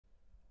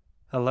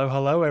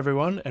Hello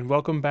everyone, and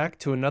welcome back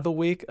to another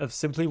week of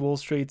Simply Wall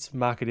Street's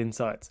Market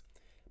Insights.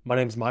 My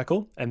name's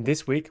Michael, and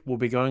this week we'll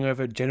be going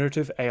over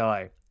generative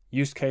AI,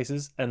 use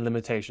cases and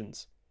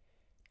limitations.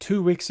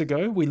 2 weeks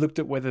ago, we looked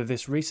at whether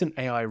this recent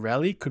AI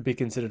rally could be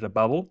considered a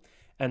bubble,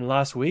 and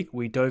last week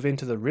we dove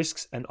into the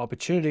risks and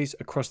opportunities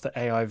across the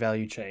AI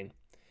value chain.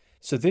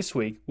 So this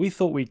week, we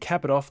thought we'd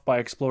cap it off by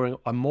exploring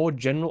a more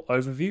general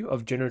overview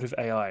of generative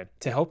AI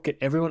to help get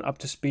everyone up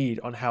to speed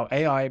on how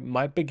AI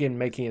might begin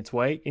making its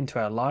way into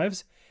our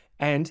lives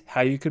and how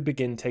you could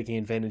begin taking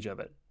advantage of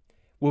it.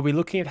 We'll be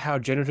looking at how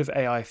generative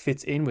AI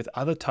fits in with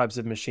other types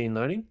of machine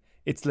learning,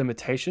 its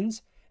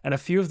limitations, and a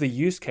few of the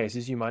use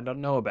cases you might not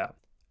know about.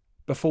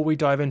 Before we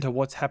dive into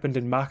what's happened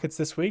in markets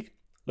this week,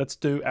 let's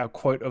do our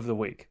quote of the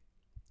week.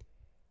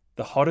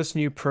 The hottest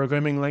new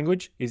programming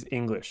language is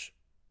English.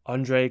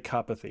 Andre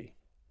Karpathy.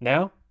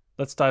 Now,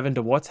 let's dive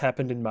into what's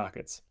happened in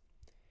markets.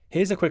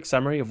 Here's a quick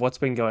summary of what's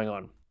been going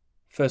on.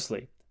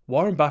 Firstly,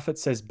 Warren Buffett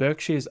says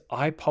Berkshire's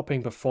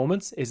eye-popping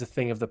performance is a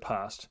thing of the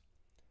past.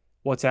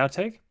 What's our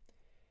take?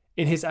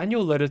 In his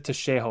annual letter to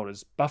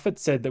shareholders, Buffett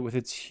said that with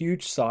its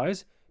huge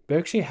size,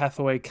 Berkshire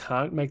Hathaway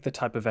can't make the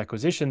type of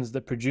acquisitions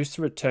that produce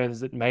the returns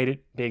that made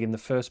it big in the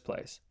first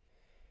place.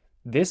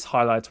 This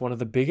highlights one of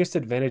the biggest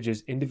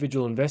advantages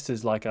individual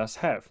investors like us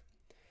have.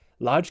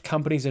 Large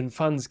companies and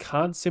funds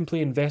can't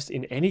simply invest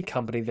in any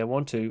company they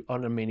want to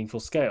on a meaningful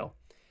scale.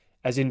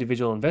 As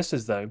individual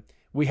investors, though,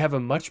 we have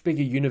a much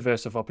bigger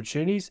universe of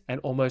opportunities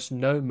and almost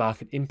no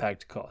market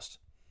impact cost.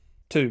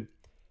 2.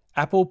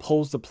 Apple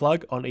pulls the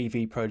plug on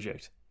EV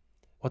project.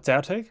 What's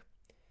our take?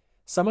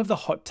 Some of the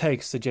hot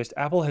takes suggest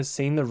Apple has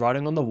seen the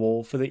writing on the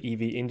wall for the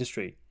EV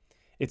industry.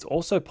 It's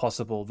also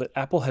possible that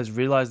Apple has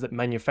realized that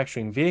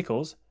manufacturing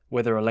vehicles,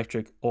 whether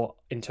electric or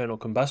internal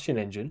combustion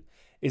engine,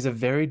 is a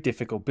very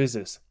difficult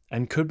business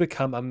and could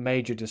become a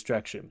major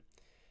distraction.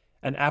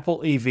 An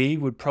Apple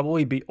EV would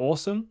probably be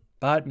awesome,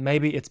 but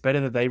maybe it's better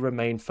that they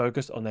remain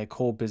focused on their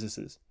core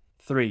businesses.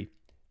 3.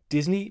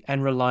 Disney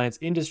and Reliance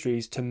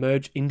Industries to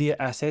merge India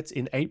assets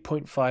in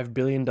 $8.5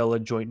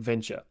 billion joint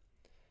venture.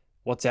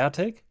 What's our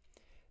take?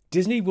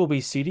 Disney will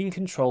be ceding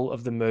control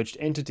of the merged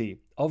entity,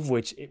 of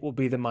which it will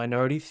be the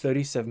minority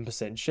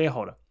 37%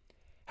 shareholder.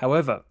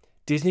 However,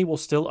 Disney will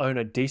still own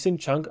a decent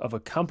chunk of a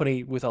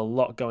company with a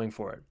lot going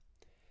for it.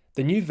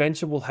 The new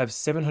venture will have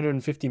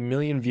 750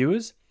 million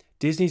viewers,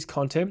 Disney's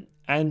content,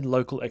 and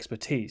local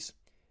expertise.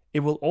 It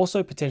will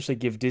also potentially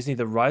give Disney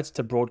the rights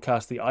to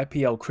broadcast the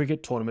IPL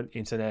cricket tournament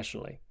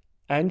internationally.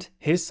 And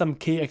here's some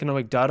key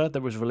economic data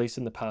that was released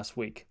in the past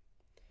week.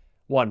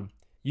 1.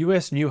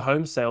 US new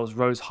home sales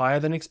rose higher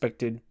than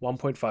expected,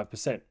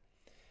 1.5%.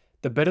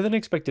 The better than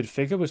expected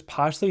figure was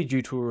partially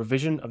due to a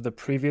revision of the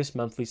previous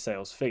monthly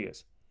sales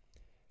figures.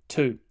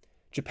 2.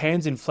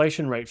 Japan's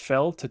inflation rate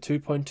fell to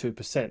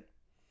 2.2%.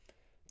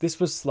 This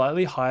was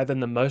slightly higher than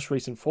the most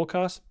recent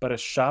forecast, but a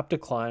sharp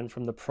decline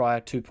from the prior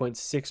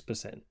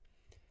 2.6%.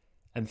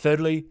 And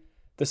thirdly,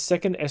 the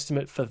second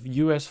estimate for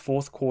US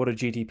fourth quarter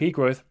GDP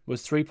growth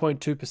was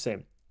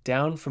 3.2%,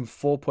 down from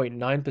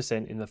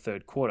 4.9% in the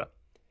third quarter.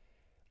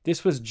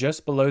 This was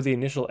just below the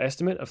initial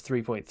estimate of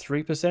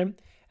 3.3%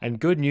 and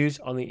good news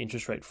on the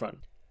interest rate front.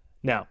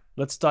 Now,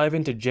 let's dive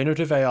into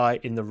generative AI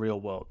in the real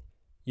world.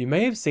 You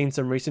may have seen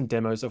some recent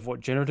demos of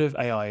what generative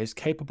AI is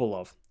capable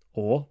of,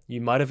 or you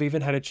might have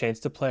even had a chance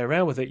to play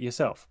around with it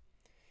yourself.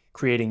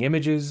 Creating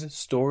images,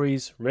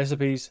 stories,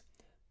 recipes,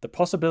 the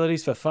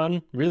possibilities for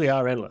fun really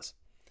are endless.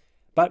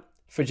 But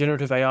for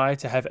generative AI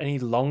to have any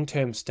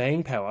long-term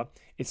staying power,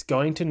 it's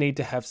going to need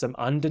to have some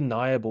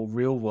undeniable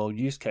real-world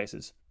use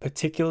cases,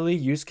 particularly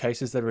use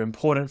cases that are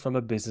important from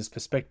a business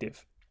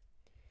perspective.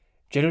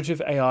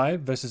 Generative AI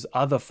versus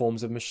other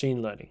forms of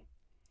machine learning.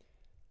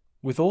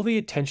 With all the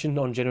attention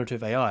on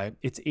generative AI,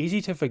 it's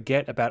easy to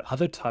forget about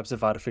other types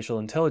of artificial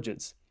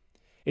intelligence.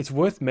 It's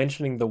worth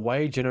mentioning the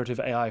way generative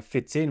AI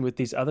fits in with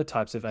these other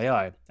types of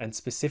AI, and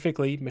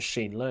specifically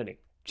machine learning.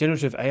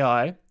 Generative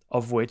AI,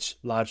 of which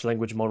large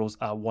language models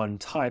are one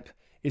type,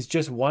 is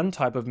just one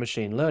type of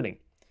machine learning.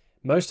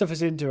 Most of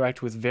us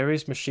interact with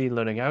various machine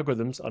learning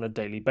algorithms on a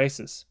daily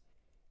basis.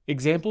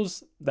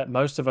 Examples that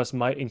most of us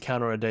might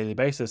encounter on a daily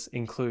basis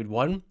include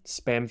 1.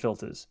 Spam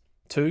filters,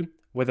 2.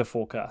 Weather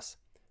forecasts,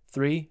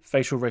 3.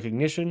 Facial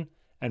recognition,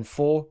 and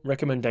 4.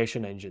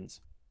 Recommendation engines.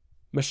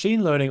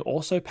 Machine learning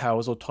also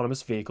powers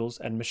autonomous vehicles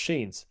and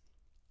machines.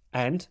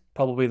 And,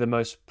 probably the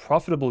most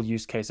profitable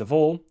use case of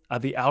all, are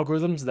the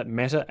algorithms that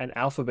Meta and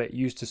Alphabet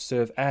use to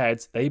serve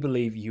ads they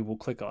believe you will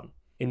click on.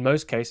 In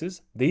most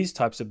cases, these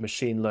types of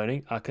machine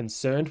learning are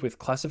concerned with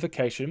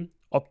classification,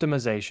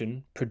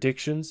 optimization,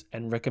 predictions,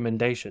 and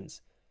recommendations.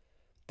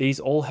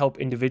 These all help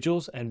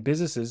individuals and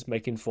businesses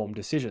make informed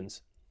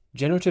decisions.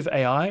 Generative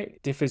AI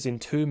differs in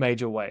 2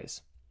 major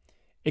ways.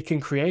 It can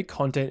create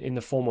content in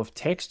the form of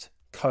text,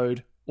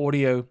 code,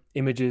 audio,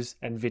 images,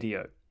 and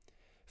video.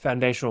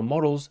 Foundational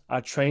models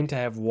are trained to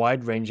have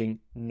wide-ranging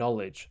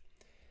knowledge.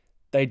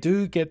 They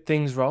do get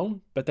things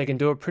wrong, but they can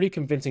do a pretty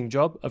convincing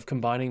job of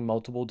combining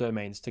multiple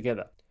domains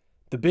together.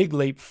 The big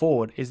leap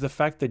forward is the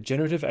fact that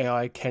generative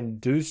AI can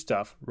do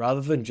stuff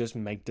rather than just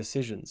make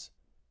decisions.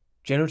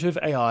 Generative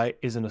AI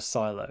isn't a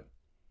silo.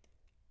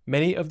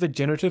 Many of the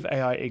generative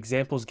AI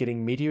examples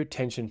getting media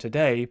attention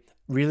today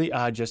really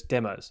are just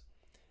demos.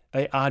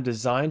 They are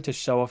designed to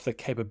show off the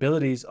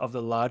capabilities of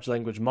the large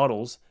language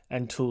models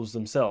and tools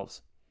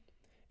themselves.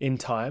 In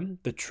time,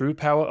 the true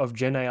power of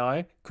Gen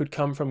AI could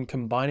come from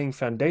combining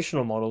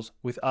foundational models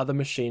with other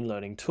machine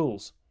learning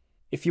tools.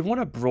 If you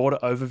want a broader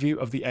overview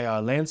of the AI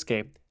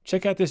landscape,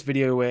 check out this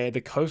video where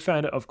the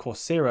co-founder of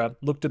Coursera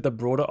looked at the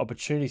broader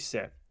opportunity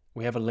set.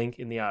 We have a link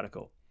in the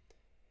article.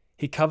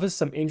 He covers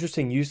some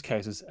interesting use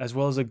cases as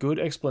well as a good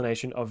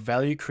explanation of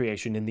value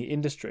creation in the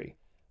industry.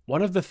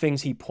 One of the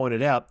things he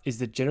pointed out is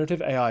that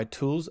generative AI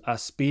tools are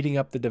speeding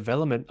up the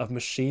development of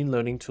machine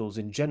learning tools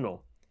in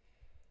general.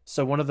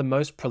 So one of the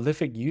most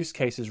prolific use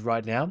cases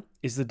right now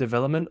is the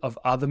development of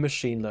other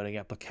machine learning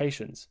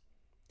applications.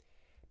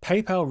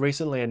 PayPal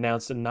recently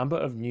announced a number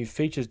of new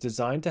features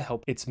designed to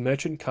help its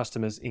merchant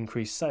customers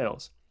increase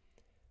sales.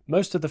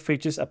 Most of the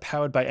features are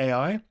powered by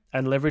AI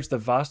and leverage the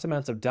vast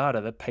amounts of data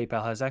that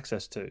PayPal has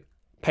access to.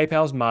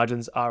 PayPal's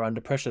margins are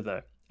under pressure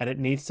though, and it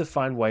needs to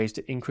find ways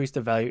to increase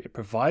the value it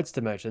provides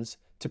to merchants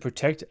to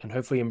protect and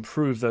hopefully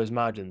improve those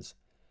margins.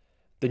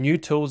 The new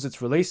tools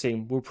it's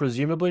releasing will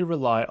presumably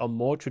rely on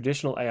more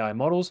traditional AI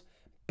models,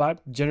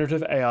 but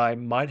generative AI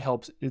might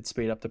help it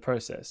speed up the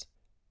process.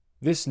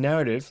 This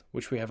narrative,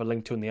 which we have a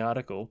link to in the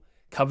article,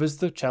 covers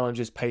the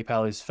challenges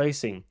PayPal is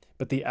facing,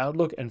 but the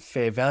outlook and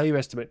fair value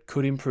estimate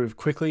could improve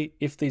quickly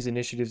if these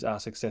initiatives are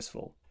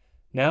successful.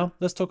 Now,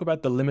 let's talk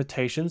about the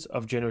limitations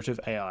of generative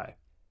AI.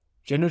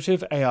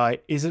 Generative AI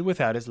isn't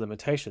without its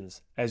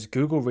limitations, as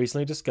Google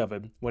recently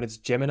discovered when its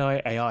Gemini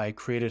AI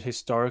created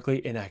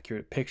historically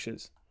inaccurate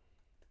pictures.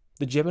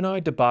 The Gemini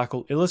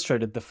debacle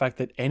illustrated the fact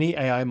that any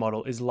AI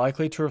model is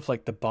likely to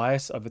reflect the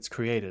bias of its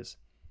creators.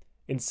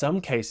 In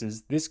some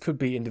cases, this could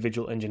be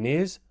individual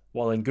engineers,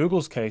 while in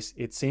Google's case,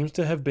 it seems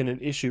to have been an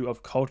issue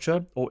of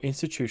culture or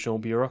institutional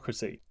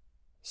bureaucracy.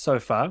 So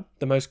far,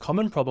 the most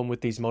common problem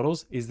with these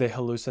models is their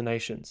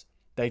hallucinations.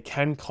 They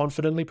can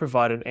confidently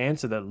provide an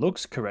answer that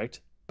looks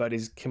correct, but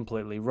is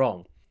completely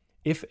wrong.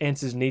 If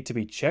answers need to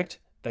be checked,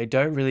 they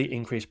don't really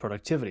increase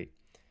productivity.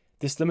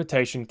 This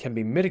limitation can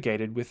be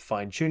mitigated with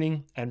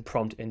fine-tuning and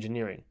prompt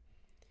engineering.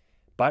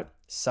 But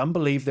some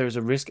believe there is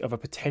a risk of a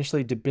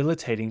potentially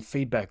debilitating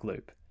feedback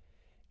loop.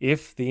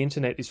 If the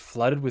internet is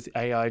flooded with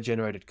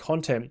AI-generated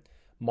content,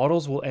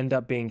 models will end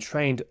up being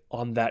trained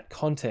on that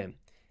content.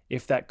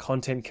 If that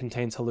content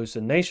contains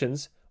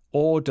hallucinations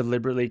or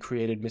deliberately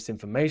created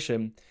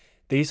misinformation,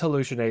 these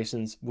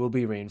hallucinations will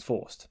be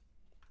reinforced.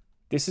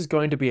 This is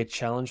going to be a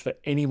challenge for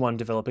anyone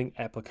developing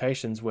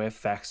applications where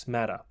facts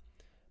matter.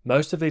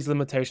 Most of these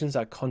limitations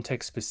are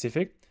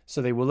context-specific,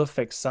 so they will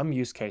affect some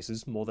use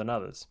cases more than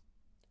others.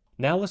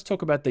 Now let's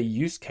talk about the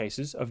use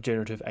cases of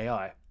generative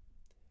AI.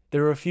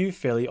 There are a few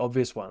fairly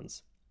obvious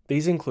ones.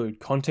 These include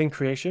content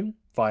creation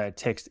via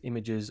text,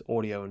 images,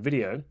 audio, and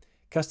video,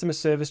 customer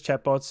service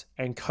chatbots,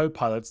 and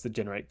co-pilots that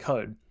generate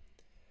code.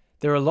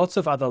 There are lots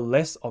of other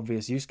less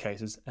obvious use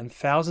cases, and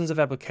thousands of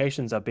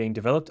applications are being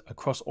developed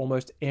across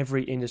almost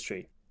every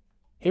industry.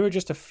 Here are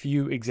just a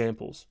few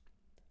examples.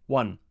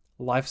 1.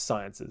 Life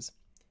sciences.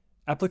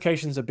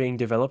 Applications are being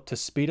developed to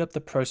speed up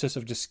the process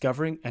of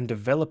discovering and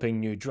developing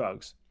new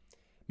drugs.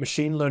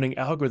 Machine learning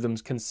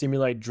algorithms can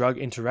simulate drug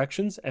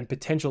interactions and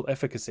potential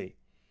efficacy.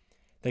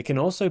 They can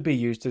also be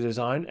used to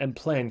design and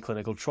plan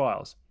clinical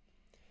trials.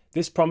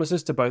 This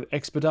promises to both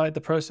expedite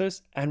the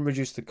process and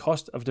reduce the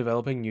cost of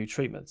developing new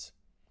treatments.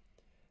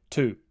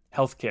 2.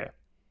 Healthcare.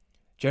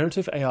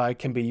 Generative AI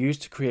can be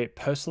used to create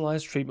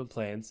personalized treatment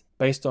plans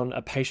based on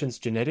a patient's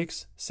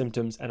genetics,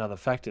 symptoms, and other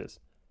factors.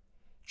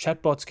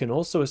 Chatbots can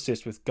also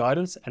assist with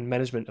guidance and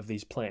management of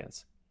these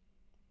plans.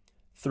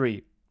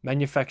 3.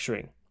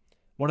 Manufacturing.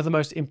 One of the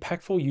most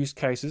impactful use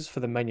cases for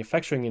the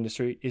manufacturing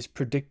industry is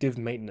predictive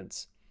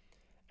maintenance.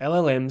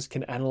 LLMs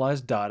can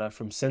analyze data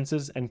from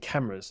sensors and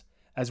cameras,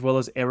 as well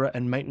as error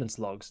and maintenance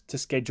logs to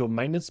schedule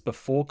maintenance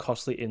before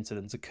costly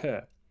incidents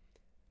occur.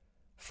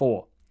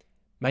 4.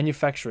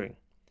 Manufacturing.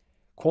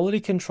 Quality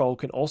control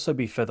can also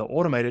be further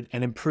automated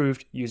and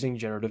improved using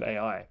generative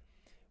AI.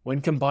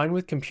 When combined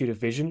with computer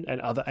vision and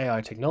other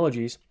AI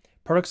technologies,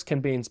 products can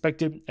be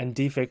inspected and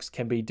defects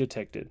can be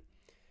detected.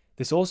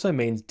 This also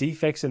means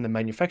defects in the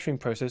manufacturing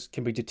process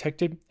can be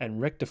detected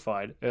and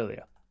rectified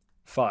earlier.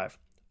 5.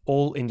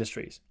 All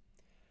industries.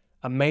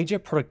 A major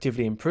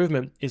productivity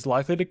improvement is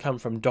likely to come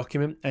from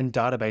document and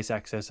database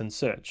access and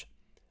search.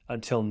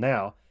 Until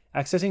now,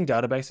 accessing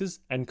databases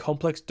and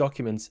complex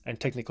documents and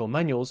technical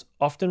manuals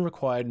often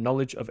required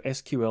knowledge of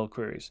SQL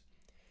queries.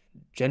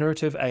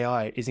 Generative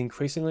AI is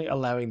increasingly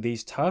allowing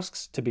these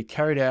tasks to be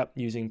carried out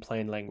using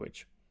plain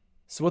language.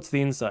 So what's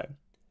the insight?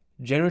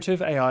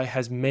 Generative AI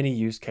has many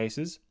use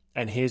cases,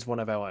 and here's one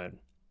of our own.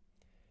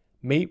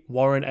 Meet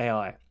Warren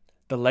AI,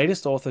 the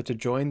latest author to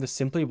join the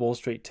Simply Wall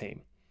Street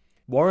team.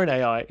 Warren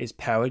AI is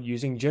powered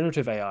using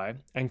generative AI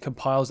and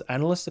compiles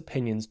analysts'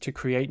 opinions to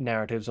create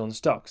narratives on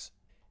stocks.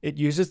 It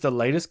uses the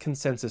latest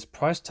consensus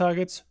price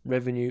targets,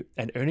 revenue,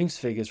 and earnings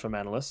figures from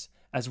analysts,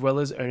 as well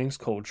as earnings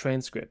call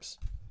transcripts.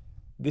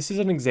 This is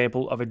an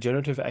example of a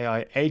generative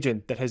AI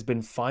agent that has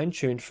been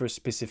fine-tuned for a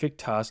specific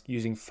task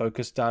using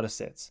focused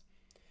datasets.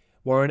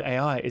 Warren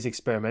AI is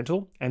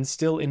experimental and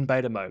still in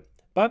beta mode,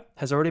 but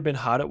has already been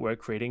hard at work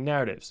creating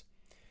narratives.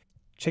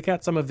 Check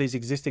out some of these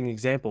existing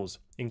examples,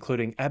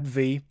 including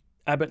AbbVie,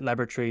 Abbott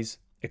Laboratories,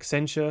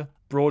 Accenture,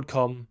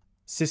 Broadcom,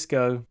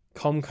 Cisco,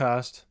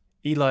 Comcast,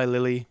 Eli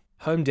Lilly,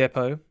 Home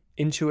Depot,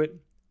 Intuit,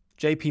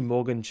 JP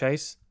Morgan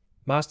Chase,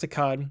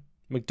 MasterCard,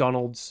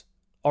 McDonald's,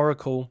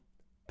 Oracle,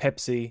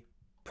 Pepsi,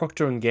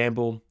 Procter &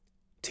 Gamble,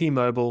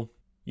 T-Mobile,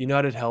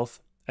 United Health,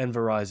 and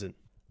Verizon.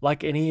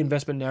 Like any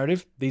investment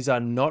narrative, these are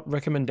not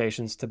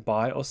recommendations to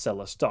buy or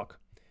sell a stock.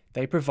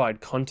 They provide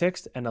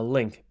context and a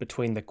link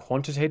between the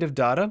quantitative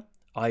data,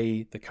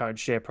 i.e. the current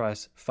share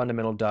price,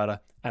 fundamental data,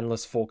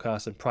 analyst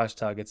forecasts and price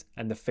targets,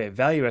 and the fair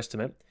value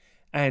estimate,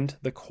 and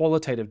the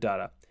qualitative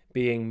data,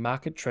 being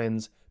market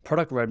trends,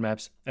 product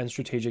roadmaps, and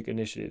strategic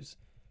initiatives.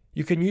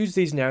 You can use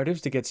these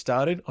narratives to get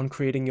started on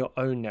creating your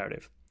own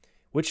narrative.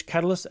 Which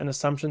catalysts and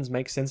assumptions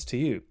make sense to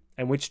you,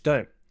 and which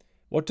don't?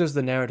 What does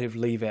the narrative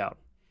leave out?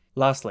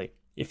 Lastly,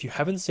 if you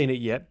haven't seen it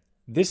yet,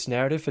 this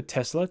narrative for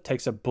Tesla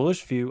takes a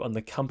bullish view on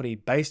the company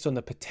based on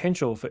the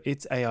potential for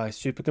its AI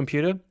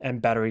supercomputer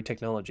and battery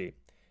technology.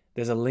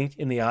 There's a link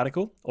in the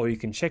article, or you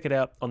can check it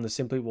out on the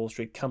Simply Wall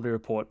Street Company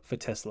Report for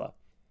Tesla.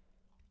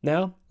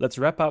 Now, let's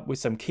wrap up with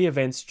some key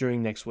events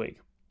during next week.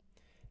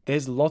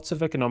 There's lots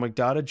of economic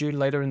data due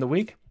later in the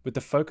week, with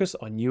the focus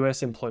on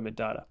US employment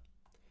data.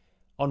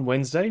 On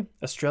Wednesday,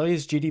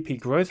 Australia's GDP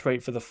growth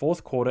rate for the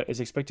fourth quarter is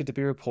expected to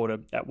be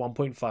reported at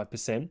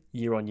 1.5%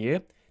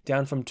 year-on-year,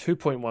 down from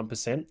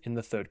 2.1% in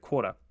the third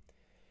quarter.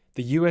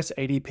 The US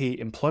ADP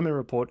employment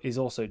report is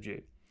also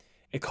due.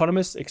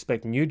 Economists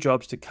expect new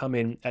jobs to come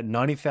in at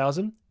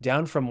 90,000,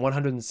 down from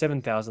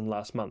 107,000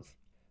 last month.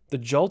 The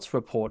JOLTS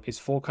report is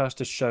forecast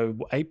to show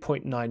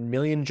 8.9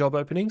 million job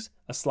openings,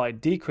 a slight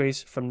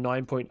decrease from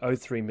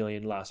 9.03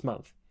 million last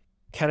month.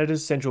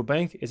 Canada's central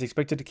bank is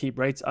expected to keep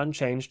rates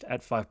unchanged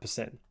at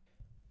 5%.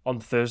 On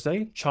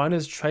Thursday,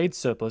 China's trade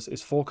surplus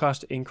is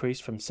forecast to increase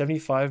from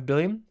 75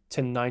 billion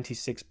to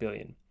 96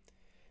 billion.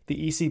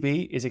 The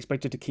ECB is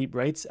expected to keep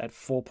rates at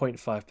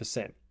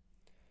 4.5%.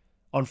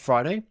 On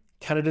Friday,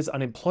 Canada's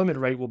unemployment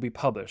rate will be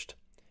published.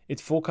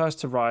 It's forecast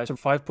to rise to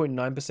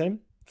 5.9%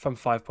 from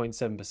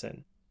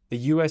 5.7%. The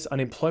US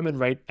unemployment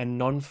rate and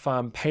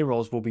non-farm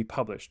payrolls will be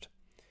published.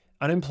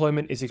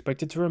 Unemployment is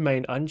expected to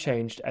remain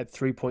unchanged at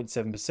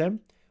 3.7%,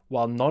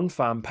 while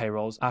non-farm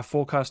payrolls are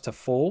forecast to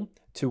fall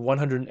to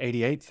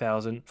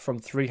 188,000 from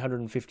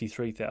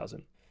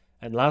 353,000.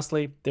 And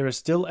lastly, there are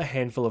still a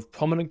handful of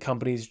prominent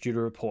companies due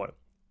to report,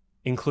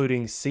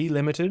 including Sea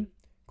Limited,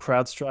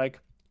 CrowdStrike,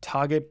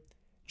 Target,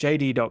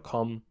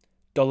 JD.com,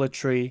 Dollar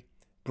Tree,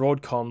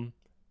 Broadcom,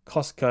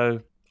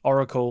 Costco,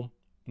 Oracle,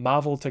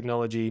 Marvel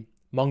Technology,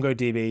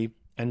 MongoDB,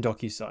 and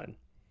DocuSign.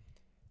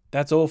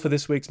 That's all for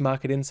this week's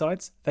Market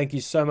Insights. Thank you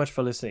so much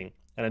for listening.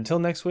 And until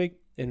next week,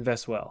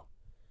 invest well.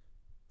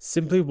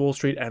 Simply Wall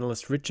Street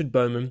analyst Richard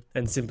Bowman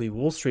and Simply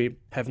Wall Street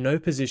have no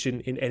position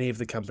in any of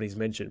the companies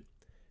mentioned.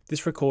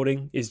 This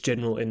recording is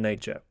general in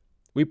nature.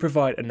 We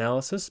provide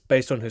analysis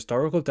based on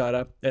historical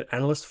data and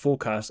analyst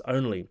forecasts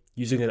only,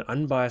 using an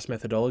unbiased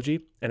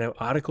methodology, and our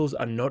articles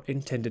are not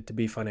intended to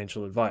be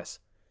financial advice.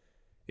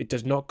 It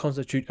does not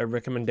constitute a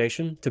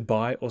recommendation to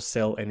buy or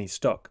sell any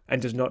stock,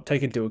 and does not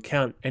take into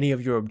account any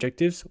of your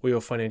objectives or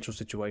your financial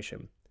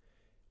situation.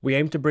 We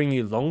aim to bring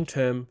you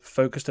long-term,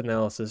 focused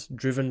analysis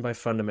driven by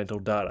fundamental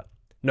data.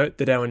 Note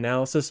that our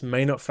analysis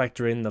may not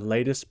factor in the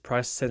latest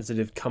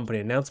price-sensitive company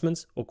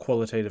announcements or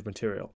qualitative material.